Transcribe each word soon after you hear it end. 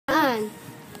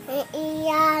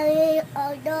iyah,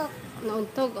 odok.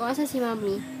 Nauntog. O, asan si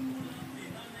Mami?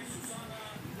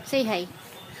 Say hi.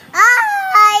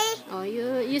 Hi! Oh,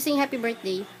 you sing happy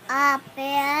birthday. Happy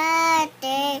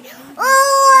birthday.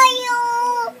 Oh, you.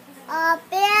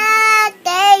 Happy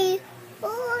birthday.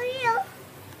 Oh, you.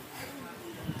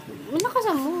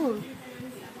 Malakasan mo.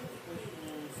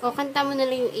 O, kanta mo na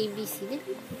lang yung ABC. Dali.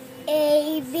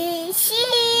 A, B, C,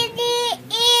 D,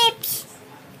 E,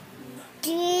 G,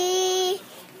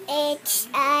 H,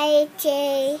 I, J,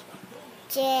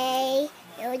 J,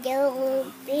 O,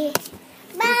 B,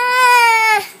 B,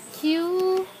 Q.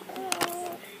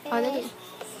 O, dali.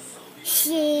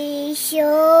 C,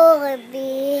 B,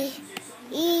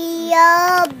 E,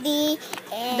 B,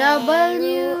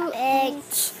 W,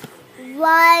 H,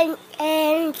 1,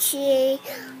 and C,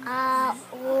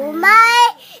 my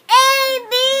A,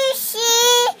 B, C,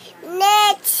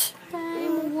 next.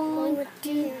 Time won't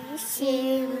you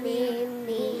see me.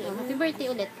 O, happy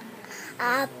birthday ulit.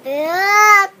 Happy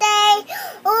birthday,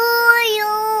 oh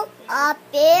you.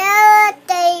 Happy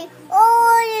birthday,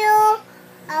 oh you.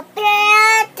 Happy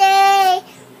birthday,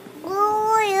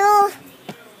 oh you.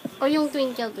 O, yung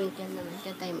twinkle, twinkle naman.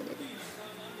 Kantay mo ulit.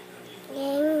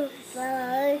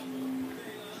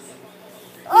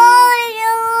 Oh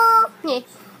you. Eh.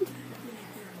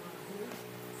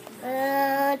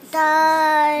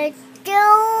 Start to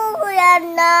the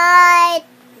night.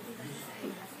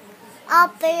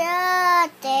 Happy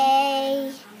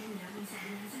birthday.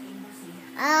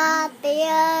 Happy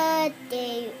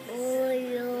birthday,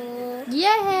 Ulo.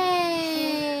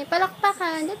 Yay!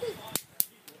 Palakpakan. Dali.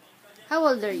 How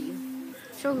old are you?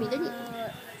 Show me. Dali.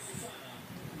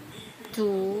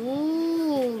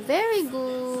 2. Very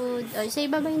good. O,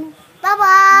 say bye-bye na.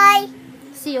 Bye-bye.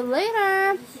 See you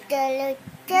later.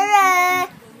 Tara.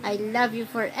 I love you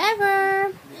forever.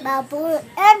 Babu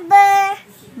ever.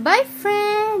 Bye,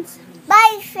 friends.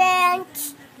 Bye,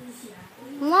 friends.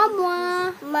 Mwah,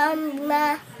 mwah.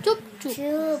 Mama. Chup, chup.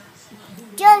 Chup.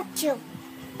 Chup, chup.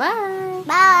 Bye.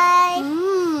 Bye.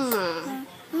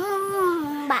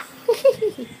 Bye.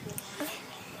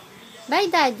 Bye,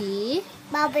 Daddy.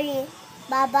 Bye-bye.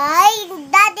 Bye-bye,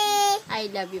 Daddy. I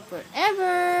love you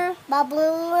forever. Babu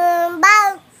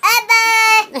ever.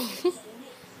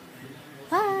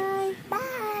 Bye.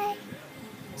 Bye.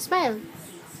 Smile.